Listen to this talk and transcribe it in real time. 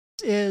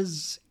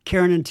is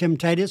Karen and Tim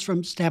Titus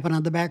from Stampin'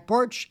 on the Back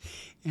Porch,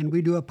 and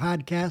we do a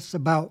podcast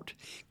about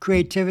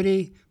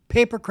creativity,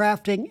 paper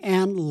crafting,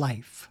 and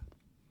life.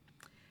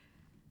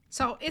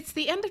 So it's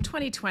the end of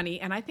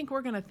 2020, and I think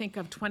we're going to think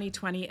of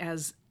 2020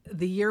 as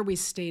the year we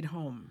stayed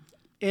home.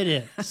 It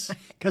is,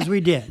 because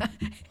we did.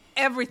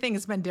 Everything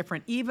has been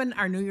different. Even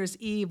our New Year's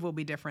Eve will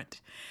be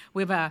different.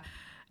 We have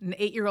an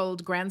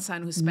 8-year-old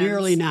grandson who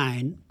Nearly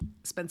 9.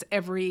 spends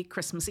every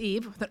Christmas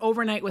Eve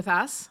overnight with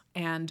us,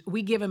 and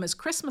we give him his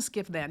Christmas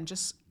gift then,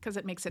 just because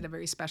it makes it a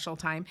very special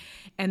time.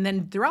 And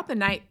then throughout the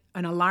night,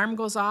 an alarm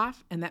goes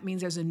off, and that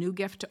means there's a new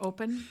gift to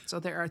open. So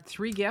there are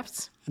 3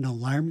 gifts. An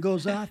alarm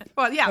goes off?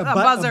 Well, yeah, a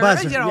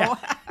buzzer, you know.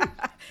 Yeah.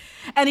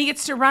 And he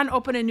gets to run,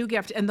 open a new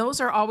gift. And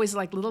those are always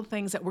like little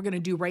things that we're going to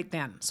do right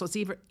then. So it's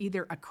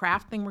either a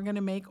craft thing we're going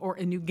to make or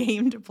a new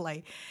game to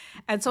play.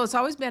 And so it's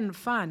always been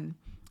fun.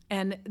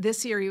 And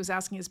this year he was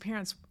asking his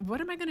parents,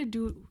 what am I going to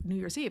do New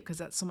Year's Eve? Because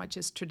that's so much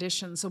his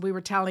tradition. So we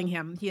were telling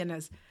him,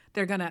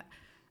 they're going to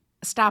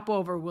stop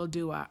over. We'll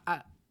do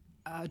a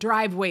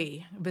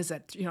driveway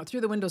visit,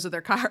 through the windows of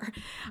their car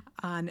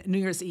on New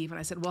Year's Eve. And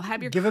I said, we'll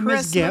have your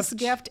Christmas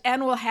gift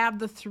and we'll have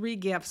the 3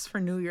 gifts for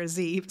New Year's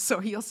Eve. So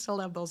you'll still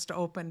have those to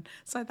open.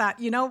 So I thought,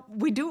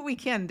 we do what we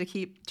can to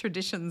keep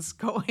traditions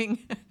going.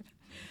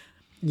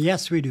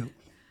 Yes, we do.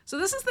 So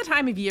this is the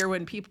time of year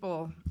when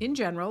people, in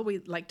general, we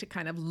like to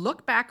kind of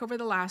look back over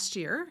the last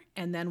year,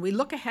 and then we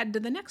look ahead to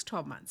the next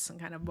 12 months and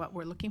kind of what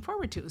we're looking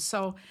forward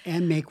to.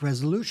 And make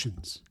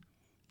resolutions.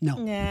 No,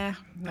 nah,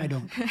 I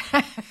don't.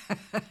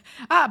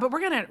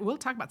 But we'll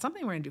talk about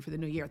something we're gonna do for the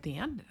new year at the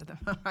end of the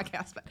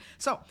podcast.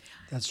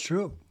 That's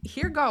true.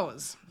 Here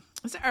goes.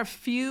 There are a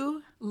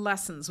few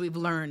lessons we've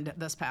learned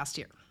this past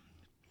year.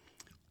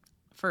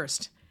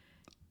 First,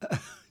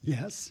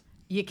 Yes.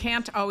 You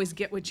can't always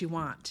get what you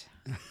want.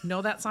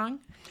 Know that song?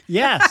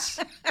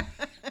 Yes.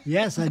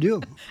 Yes, I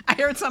do. I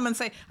heard someone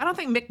say, I don't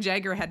think Mick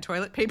Jagger had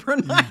toilet paper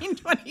in mind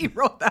when he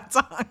wrote that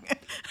song.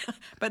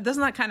 But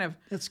doesn't that kind of...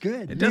 That's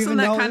good. Doesn't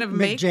that kind of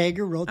Mick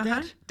Jagger wrote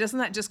that? Doesn't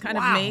that just kind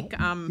Wow. of make...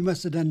 You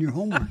must have done your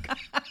homework.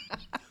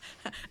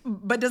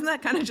 But doesn't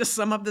that kind of just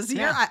sum up this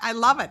year? Yeah. I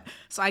love it.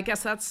 So I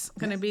guess that's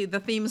going to be the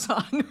theme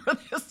song for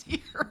this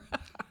year.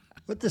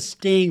 What the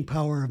staying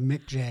power of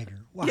Mick Jagger.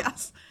 Wow.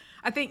 Yes.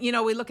 I think,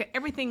 we look at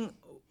everything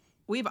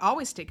we've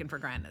always taken for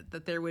granted,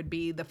 that there would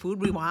be the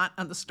food we want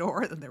on the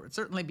store, that there would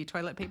certainly be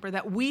toilet paper,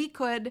 that we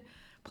could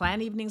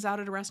plan evenings out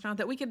at a restaurant,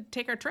 that we could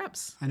take our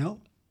trips. I know.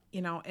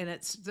 And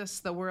it's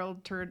just the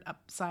world turned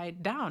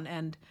upside down.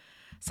 And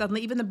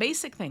suddenly even the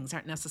basic things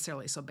aren't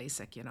necessarily so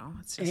basic,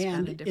 It's just And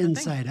kind of different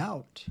inside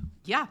out.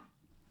 Yeah.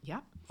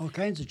 Yeah. All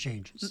kinds of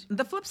changes.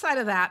 The flip side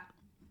of that,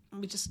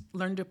 we just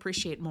learn to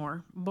appreciate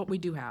more what we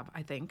do have,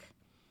 I think.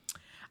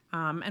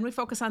 And we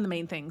focus on the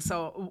main things.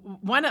 So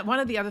one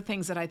of the other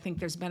things that I think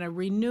there's been a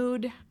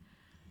renewed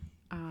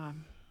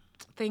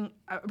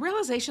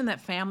realization that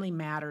family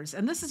matters.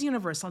 And this is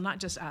universal, not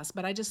just us.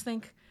 But I just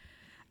think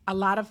a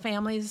lot of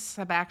families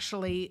have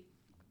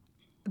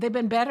they've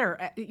been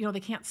better. They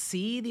can't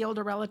see the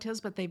older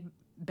relatives, but they've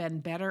been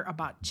better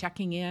about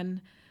checking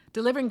in,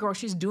 delivering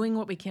groceries, doing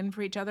what we can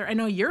for each other. I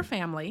know your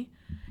family,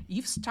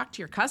 you've talked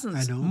to your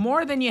cousins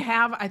more than you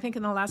have, I think,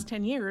 in the last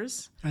 10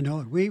 years. I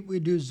know. We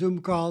do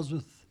Zoom calls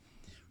with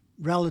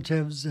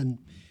relatives, and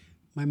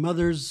my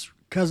mother's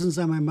cousins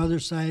on my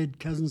mother's side,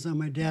 cousins on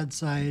my dad's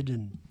side,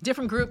 and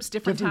different groups,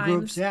 different times.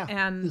 Groups, yeah.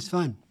 And it's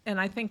fun. And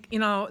I think,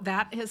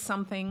 that is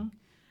something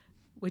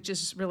which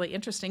is really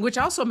interesting, which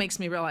also makes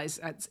me realize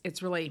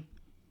it's really,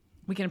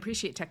 we can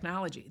appreciate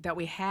technology, that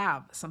we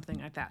have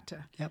something like that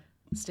to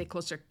stay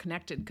closer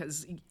connected,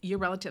 because your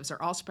relatives are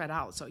all spread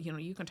out. So,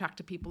 you can talk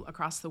to people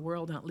across the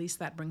world, and at least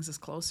that brings us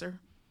closer.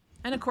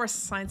 And of course,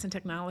 science and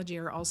technology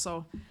are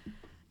also,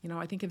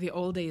 I think of the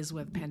old days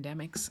with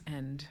pandemics,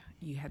 and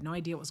you had no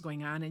idea what was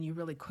going on, and you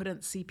really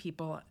couldn't see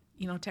people.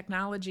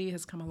 Technology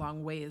has come a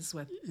long ways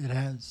with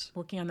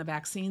working on the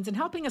vaccines and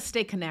helping us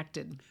stay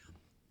connected.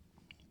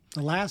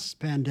 The last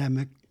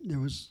pandemic, there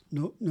was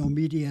no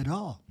media at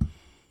all.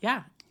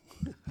 Yeah.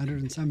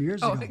 100 and some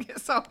years ago.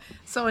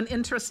 So an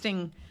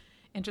interesting,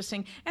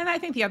 and I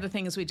think the other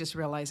thing is we just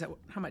realize that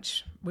how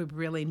much we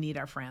really need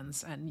our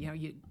friends, and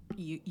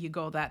you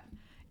go that.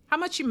 How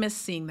much you miss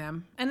seeing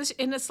them. And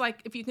it's like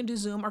if you can do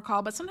Zoom or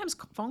call, but sometimes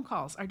phone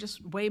calls are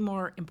just way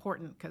more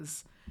important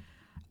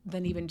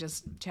than even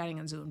just chatting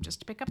on Zoom.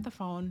 Just to pick up the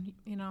phone,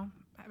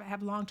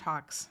 have long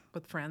talks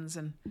with friends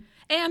and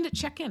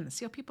check in,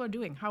 see how people are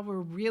doing, how we're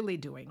really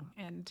doing.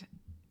 And,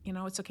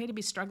 it's okay to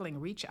be struggling.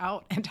 Reach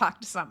out and talk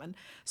to someone.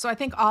 So I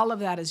think all of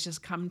that has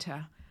just come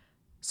to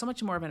so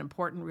much more of an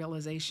important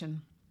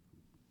realization.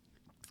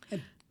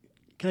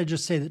 Can I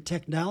just say that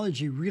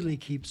technology really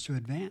keeps to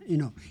advance,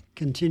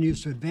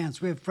 continues to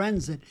advance. We have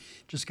friends that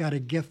just got a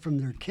gift from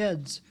their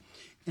kids,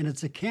 and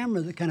it's a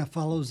camera that kind of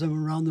follows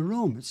them around the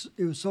room.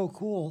 It was so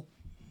cool.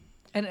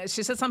 And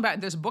she said something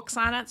about there's books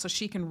on it, so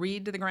she can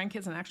read to the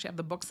grandkids and actually have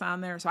the books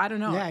on there. So I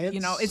don't know. Yeah,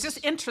 it's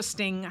just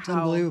interesting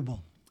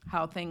unbelievable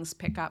how things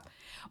pick up.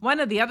 One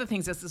of the other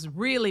things that this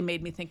really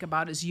made me think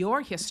about is your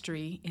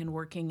history in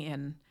working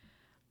in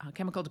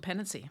chemical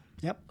dependency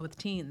Yep. with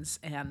teens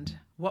and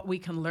what we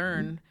can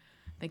learn.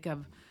 Think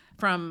of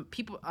from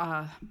people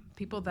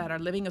that are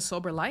living a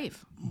sober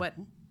life, what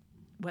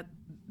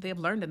they have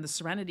learned in the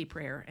Serenity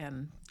Prayer.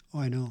 And Oh,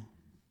 I know.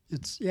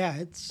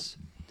 It's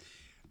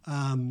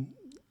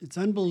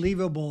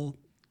unbelievable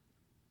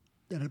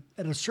that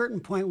at a certain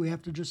point we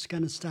have to just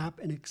kind of stop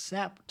and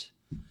accept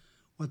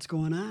what's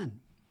going on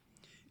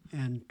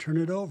and turn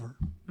it over.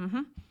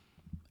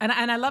 And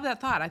I love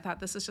that thought. I thought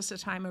this is just a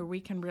time where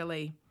we can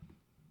really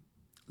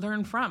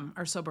learn from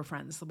our sober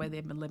friends. The way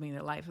they've been living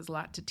their life is a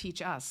lot to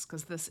teach us,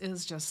 because this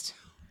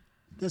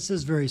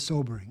is very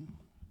sobering.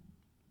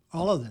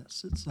 All of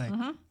this, it's like,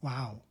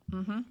 wow,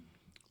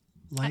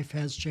 life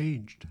has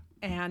changed.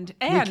 And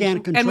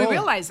can't control we it.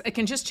 realize it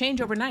can just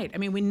change overnight. I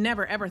mean, we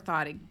never ever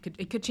thought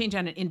it could change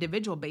on an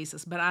individual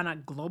basis, but on a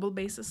global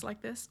basis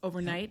like this,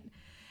 overnight,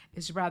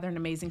 is rather an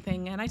amazing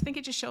thing. And I think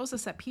it just shows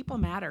us that people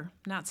matter,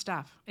 not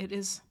stuff. It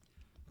is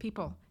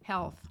people,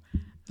 health.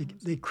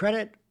 They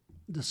credit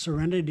the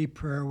Serenity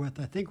Prayer with,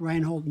 I think,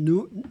 Reinhold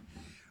Newton,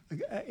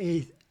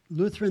 a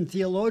Lutheran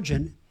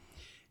theologian,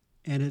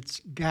 and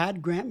it's,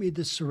 God grant me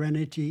the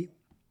serenity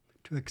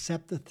to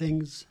accept the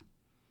things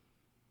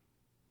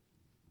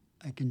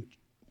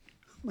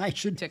I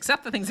should To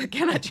accept the things that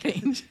cannot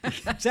change.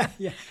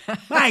 Yeah.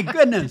 My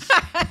goodness.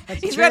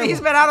 He's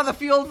been out of the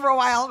field for a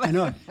while. I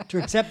know.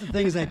 To accept the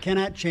things I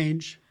cannot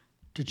change,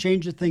 to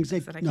change the things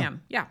that I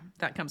can. Yeah,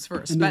 that comes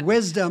first. And but the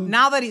wisdom.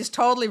 Now that he's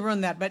totally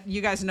ruined that, but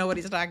you guys know what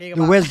he's talking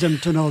about. The wisdom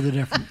to know the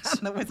difference.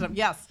 The wisdom,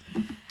 yes.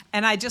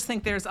 And I just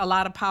think there's a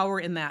lot of power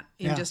in that,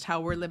 in Yeah. just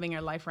how we're living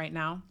our life right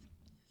now.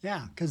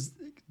 Yeah, because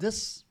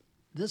this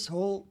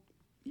whole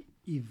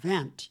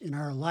event in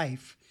our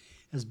life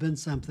has been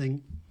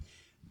something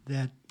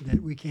that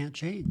we can't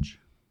change.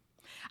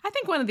 I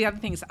think one of the other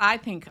things I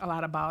think a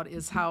lot about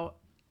is how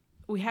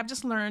we have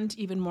just learned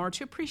even more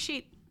to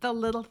appreciate the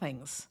little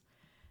things.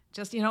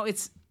 Just,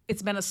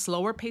 it's been a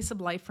slower pace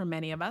of life for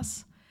many of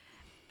us.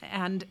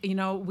 And,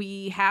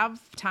 we have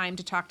time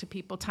to talk to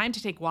people, time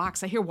to take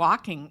walks. I hear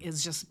walking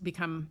is just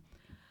become,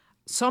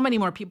 so many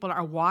more people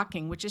are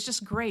walking, which is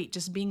just great,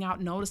 just being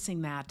out,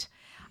 noticing that.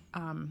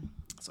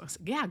 So I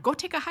said, yeah, go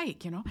take a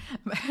hike,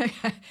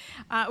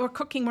 We're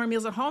cooking more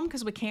meals at home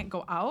because we can't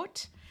go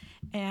out.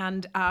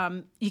 And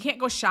you can't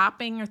go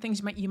shopping or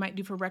things you might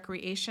do for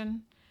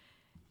recreation.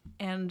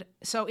 And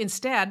so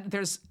instead,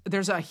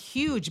 there's a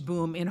huge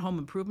boom in home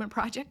improvement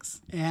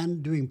projects.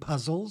 And doing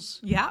puzzles.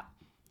 Yeah.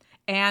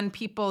 And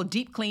people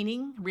deep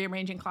cleaning,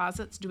 rearranging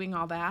closets, doing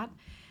all that.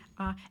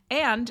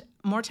 And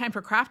more time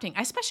for crafting.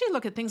 I especially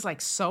look at things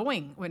like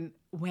sewing.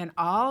 When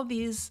all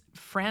these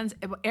friends,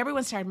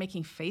 everyone started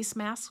making face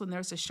masks when there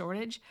was a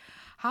shortage.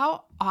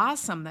 How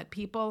awesome that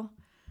people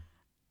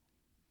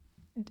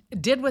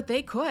did what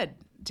they could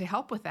to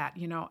help with that,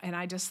 And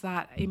I just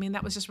thought,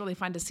 that was just really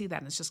fun to see that.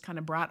 And it's just kind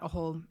of brought a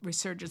whole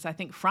resurgence, I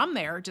think, from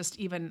there, just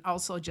even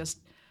also just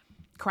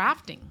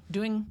crafting,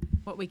 doing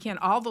what we can.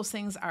 All those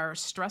things are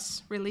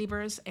stress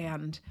relievers,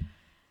 and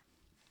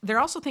there are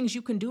also things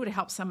you can do to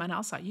help someone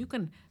else out. You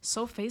can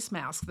sew face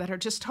masks that are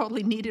just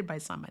totally needed by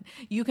someone.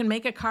 You can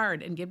make a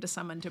card and give to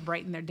someone to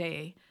brighten their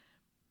day.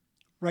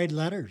 Write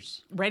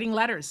letters. Writing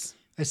letters.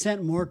 I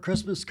sent more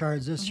Christmas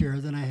cards this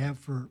year than I have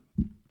for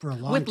a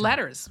long time. With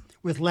letters.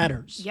 With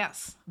letters.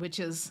 Yes, which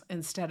is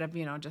instead of,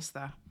 just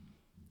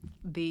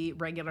the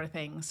regular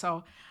thing.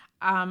 So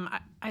I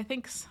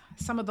think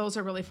some of those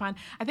are really fun.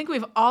 I think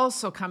we've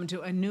also come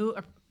to a new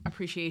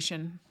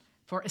appreciation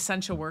for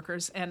essential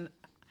workers. And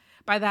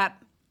by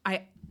that,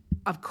 I,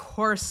 of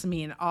course,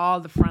 mean all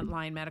the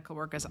frontline medical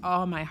workers.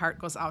 Oh, my heart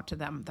goes out to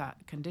them, the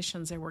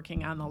conditions they're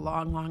working on, the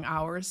long, long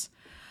hours.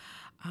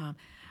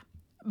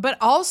 But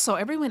also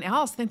everyone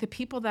else, I think the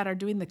people that are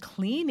doing the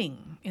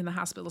cleaning in the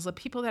hospitals, the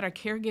people that are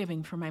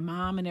caregiving for my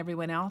mom and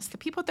everyone else, the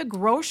people at the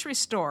grocery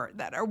store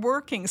that are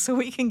working so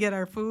we can get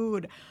our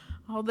food,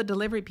 all the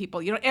delivery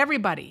people,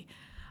 everybody.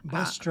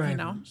 Bus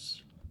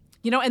drivers.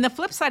 And the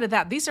flip side of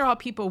that, these are all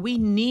people, we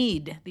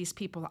need these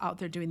people out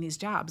there doing these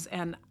jobs.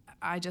 And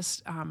I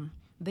just,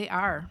 they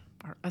are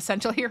our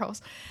essential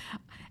heroes.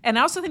 And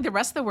I also think the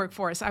rest of the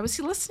workforce, I was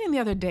listening the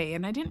other day,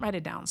 and I didn't write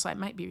it down, so I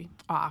might be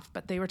off,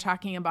 but they were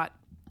talking about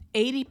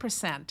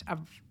 80%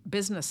 of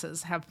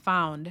businesses have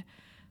found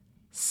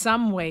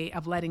some way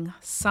of letting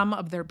some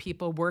of their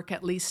people work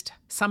at least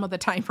some of the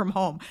time from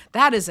home.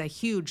 That is a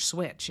huge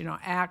switch,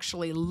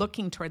 actually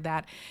looking toward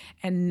that.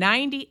 And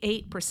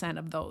 98%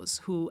 of those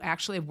who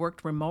actually have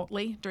worked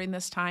remotely during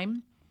this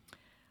time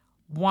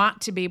want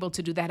to be able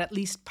to do that at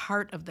least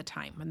part of the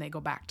time when they go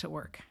back to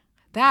work.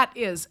 That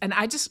is, and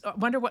I just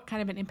wonder what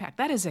kind of an impact.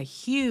 That is a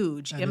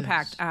huge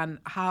impact on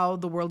how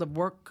the world of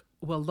work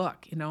will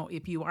look,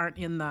 if you aren't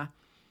in the,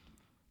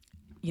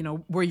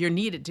 where you're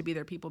needed to be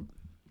there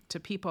to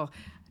people.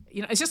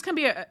 It's just going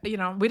to be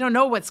we don't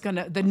know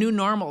the new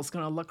normal is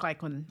going to look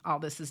like when all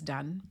this is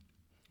done.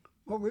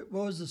 What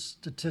was the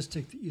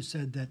statistic that you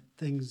said that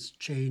things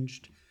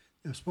changed?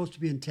 It was supposed to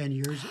be in 10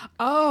 years.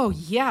 Oh,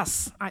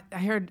 yes. I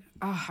heard,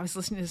 I was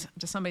listening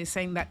to somebody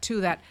saying that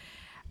too, that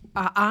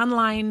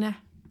online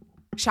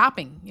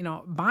shopping,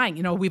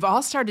 buying. We've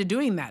all started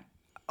doing that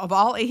of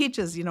all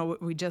ages.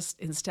 We just,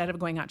 instead of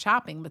going out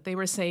shopping, but they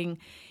were saying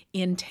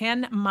in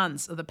 10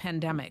 months of the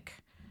pandemic,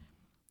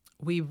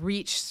 we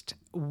reached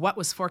what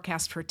was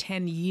forecast for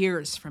 10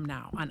 years from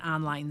now on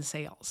online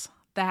sales.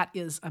 That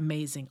is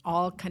amazing,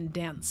 all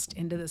condensed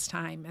into this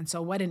time. And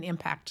so what an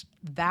impact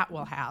that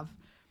will have.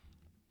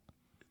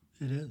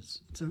 It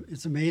is.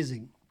 It's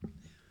amazing.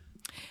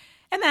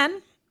 And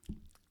then,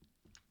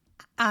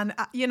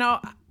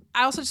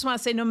 I also just want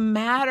to say, no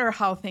matter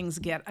how things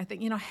get, I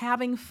think,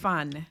 having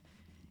fun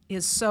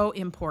is so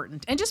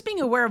important. And just being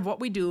aware of what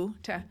we do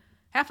to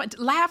have fun.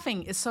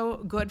 Laughing is so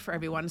good for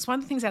everyone. It's one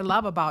of the things I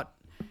love about,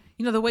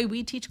 the way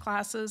we teach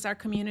classes, our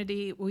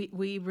community.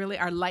 We really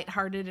are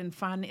lighthearted and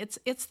fun.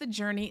 It's the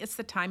journey. It's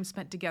the time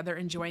spent together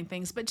enjoying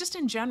things. But just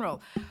in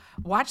general,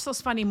 watch those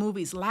funny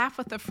movies, laugh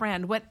with a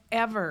friend,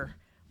 whatever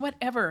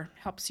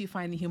helps you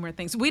find the humor in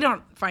things. We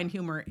don't find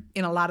humor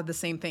in a lot of the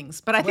same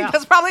things, but I think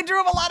that's probably true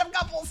of a lot of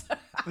couples.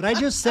 But I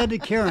just said to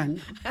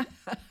Karen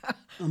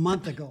a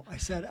month ago, I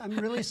said, I'm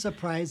really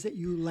surprised that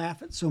you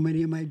laugh at so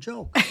many of my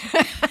jokes.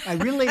 I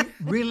really,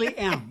 really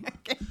am.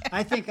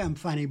 I think I'm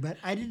funny, but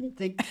I didn't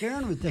think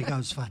Karen would think I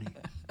was funny.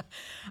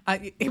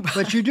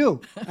 But you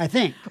do, I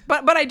think.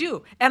 But I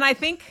do. And I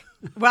think,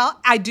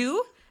 I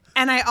do.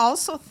 And I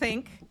also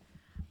think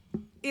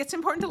it's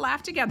important to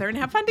laugh together and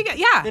have fun together.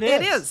 Yeah,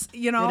 it is.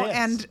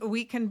 And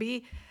we can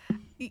be,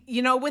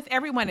 with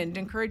everyone and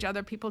encourage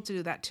other people to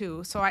do that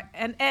too. So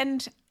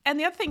and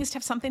the other thing is to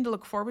have something to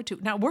look forward to.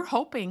 Now we're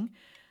hoping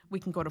we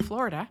can go to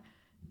Florida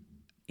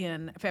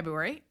in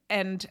February,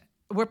 and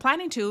we're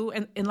planning to,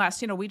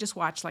 unless, we just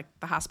watch like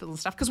the hospital and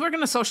stuff, because we're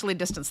going to socially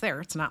distance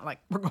there. It's not like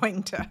we're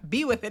going to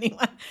be with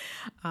anyone.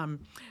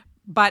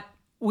 But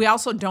we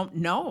also don't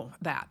know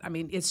that. I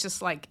mean, it's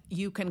just like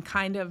you can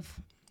kind of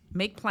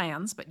make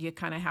plans, but you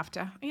kind of have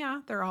to,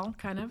 they're all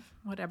kind of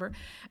whatever.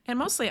 And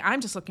mostly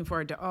I'm just looking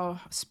forward to,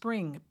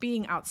 spring,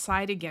 being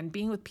outside again,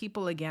 being with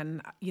people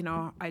again.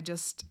 I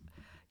just,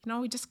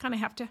 we just kind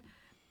of have to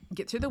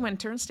get through the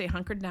winter and stay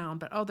hunkered down.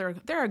 But,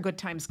 there are good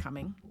times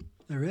coming.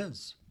 There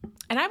is.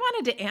 And I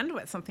wanted to end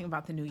with something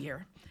about the new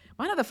year.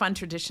 One of the fun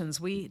traditions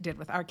we did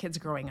with our kids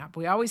growing up,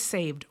 we always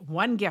saved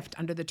one gift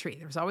under the tree.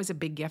 There was always a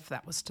big gift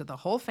that was to the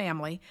whole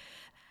family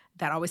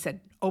that always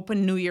said,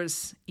 open New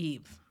Year's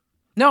Eve.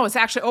 No, it's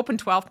actually open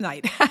 12th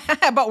night,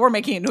 but we're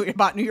making it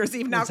about New Year's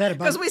Eve now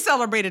because we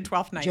celebrated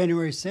 12th night.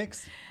 January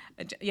 6th?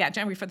 Yeah,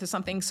 January 5th or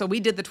something. So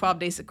we did the 12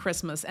 days of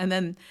Christmas. And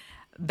then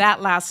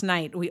that last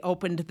night, we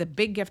opened the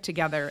big gift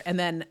together. And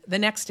then the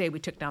next day,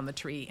 we took down the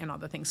tree and all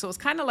the things. So it's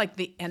kind of like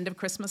the end of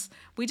Christmas.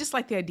 We just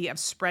like the idea of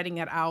spreading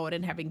it out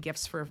and having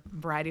gifts for a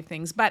variety of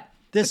things. But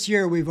this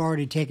year, we've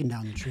already taken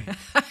down the tree.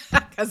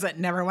 Because it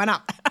never went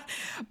up.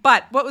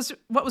 But what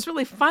was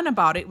really fun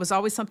about it was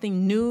always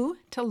something new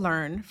to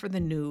learn for the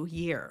new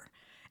year.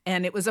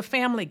 And it was a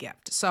family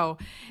gift. So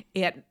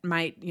it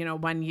might,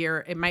 1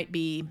 year, it might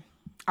be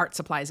art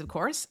supplies, of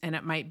course. And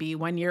it might be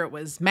 1 year it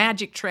was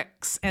magic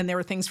tricks. And there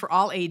were things for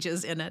all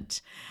ages in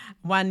it.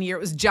 1 year it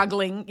was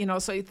juggling,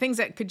 so things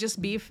that could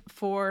just be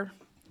for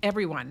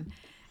everyone.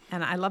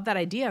 And I love that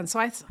idea. And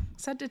so I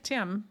said to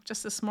Tim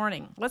just this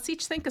morning, let's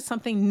each think of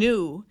something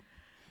new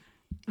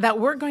that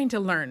we're going to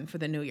learn for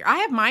the new year. I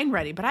have mine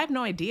ready, but I have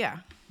no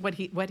idea what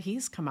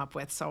he's come up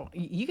with. So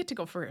you get to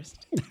go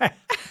first.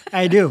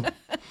 I do.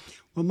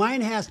 Well,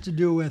 mine has to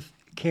do with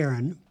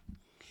Karen.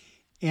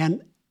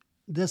 And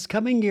this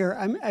coming year,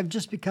 I've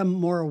just become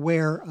more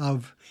aware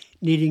of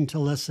needing to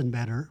listen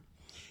better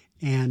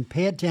and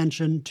pay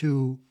attention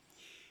to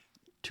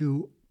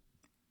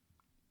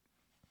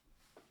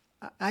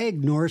I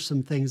ignore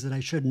some things that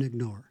I shouldn't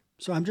ignore.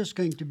 So I'm just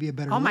going to be a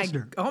better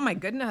listener. Oh my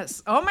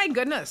goodness.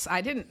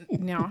 I didn't,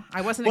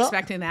 I wasn't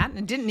expecting that, and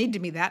it didn't need to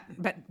be that,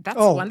 but that's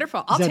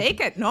wonderful. I'll take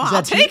it. No,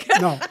 I'll take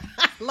it. No.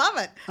 I love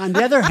it. On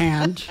the other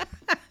hand.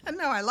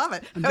 No, I love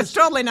it. I was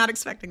totally not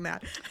expecting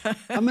that.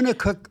 I'm going to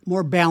cook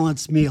more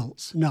balanced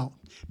meals. No,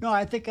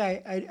 I think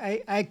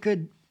I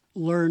could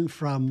learn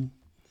from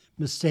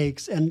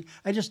mistakes, and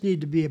I just need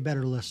to be a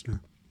better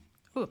listener.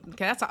 Ooh,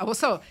 okay,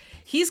 so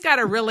he's got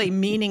a really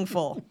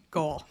meaningful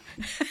goal.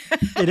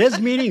 It is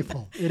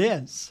meaningful. It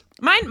is.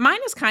 Mine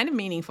is kind of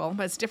meaningful,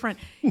 but it's different.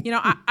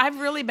 I've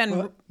really been.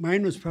 Well,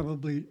 mine was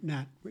probably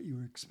not what you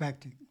were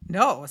expecting.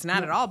 No, it's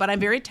not at all. But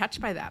I'm very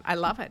touched by that. I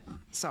love it.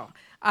 So,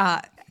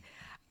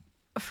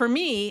 for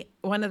me,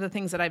 one of the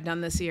things that I've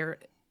done this year,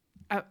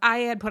 I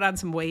had put on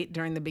some weight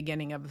during the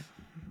beginning of,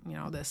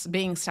 this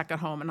being stuck at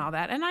home and all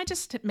that, and I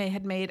just had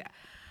made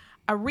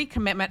a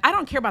recommitment. I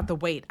don't care about the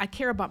weight. I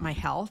care about my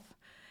health.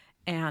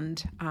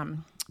 And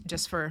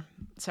just for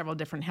several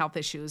different health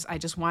issues, I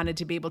just wanted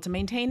to be able to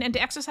maintain and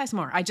to exercise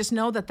more. I just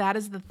know that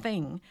is the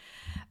thing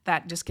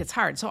that just gets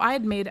hard. So I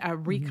had made a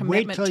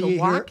recommitment to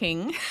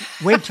walking.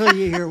 Wait till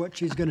you hear what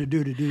she's going to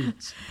do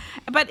this.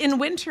 But in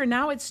winter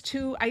now it's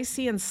too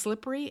icy and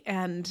slippery,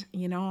 and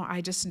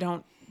I just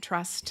don't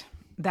trust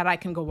that I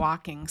can go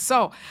walking.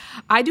 So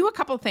I do a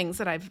couple of things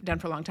that I've done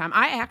for a long time.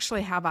 I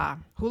actually have a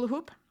hula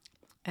hoop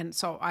And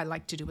so I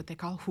like to do what they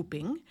call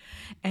hooping.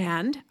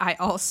 And I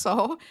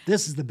also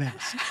This is the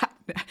best.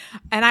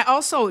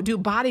 do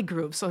body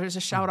grooves. So there's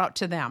a shout out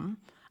to them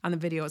on the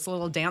video. It's a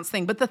little dance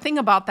thing. But the thing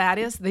about that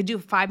is they do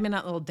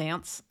 5-minute little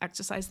dance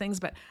exercise things,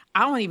 but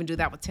I don't even do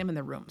that with Tim in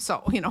the room.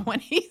 So, when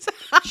he's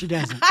She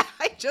doesn't.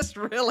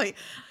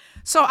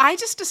 So I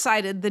just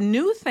decided the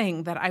new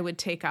thing that I would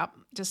take up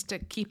just to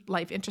keep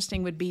life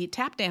interesting would be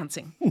tap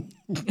dancing.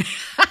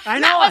 I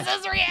know That was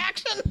his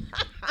reaction.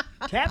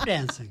 Tap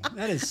dancing.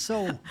 That is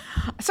so.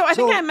 So I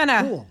think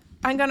cool.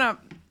 I'm gonna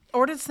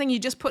order this thing. You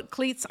just put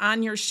cleats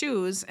on your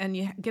shoes and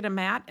you get a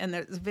mat and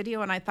there's a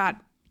video. And I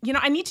thought,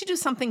 I need to do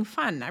something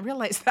fun. I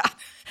realized that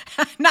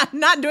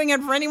not doing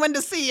it for anyone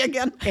to see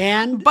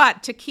again,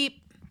 but to keep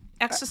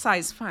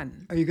exercise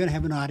fun. Are you going to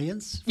have an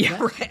audience?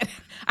 Yeah, right.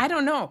 I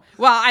don't know.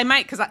 Well, I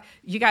might because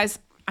you guys,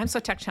 I'm so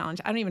tech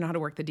challenged. I don't even know how to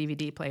work the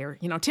DVD player.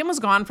 Tim was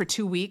gone for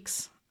 2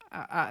 weeks.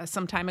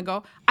 Some time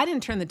ago, I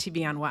didn't turn the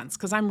TV on once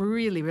because I'm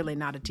really, really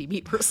not a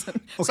TV person.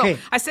 Okay.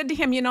 So I said to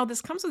him,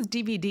 this comes with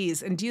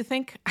DVDs, and do you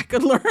think I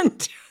could learn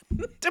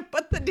to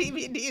put the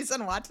DVDs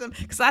and watch them?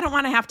 Because I don't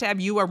want to have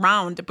you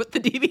around to put the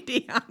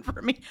DVD on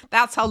for me.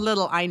 That's how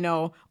little I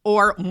know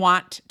or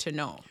want to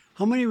know.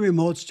 How many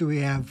remotes do we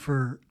have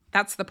for?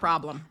 That's the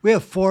problem. We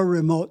have 4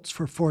 remotes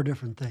for 4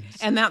 different things.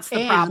 And that's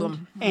the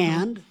problem.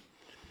 And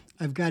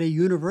I've got a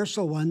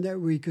universal one that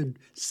we could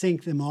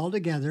sync them all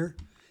together.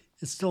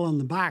 It's still in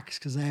the box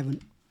because I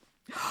haven't.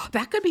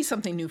 That could be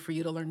something new for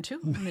you to learn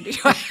too.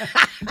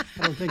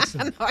 I don't think so.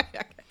 No,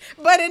 okay.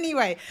 But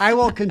anyway. I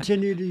will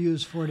continue to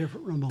use 4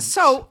 different remotes.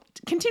 So,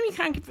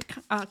 continuing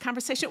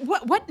conversation,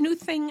 what new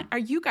thing are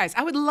you guys?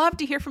 I would love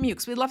to hear from you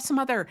because we'd love some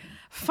other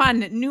fun,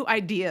 new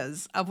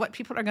ideas of what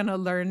people are going to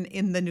learn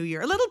in the new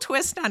year. A little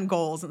twist on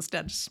goals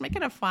instead, just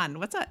making it fun.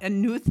 What's a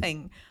new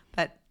thing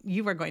that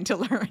you are going to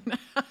learn?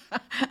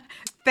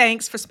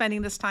 Thanks for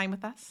spending this time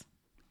with us.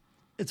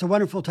 It's a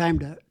wonderful time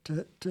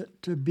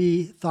to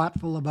be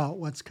thoughtful about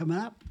what's coming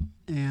up.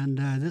 And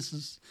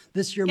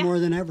this year more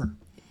than ever.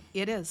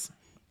 It is.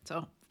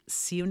 So,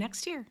 see you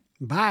next year.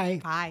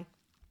 Bye. Bye.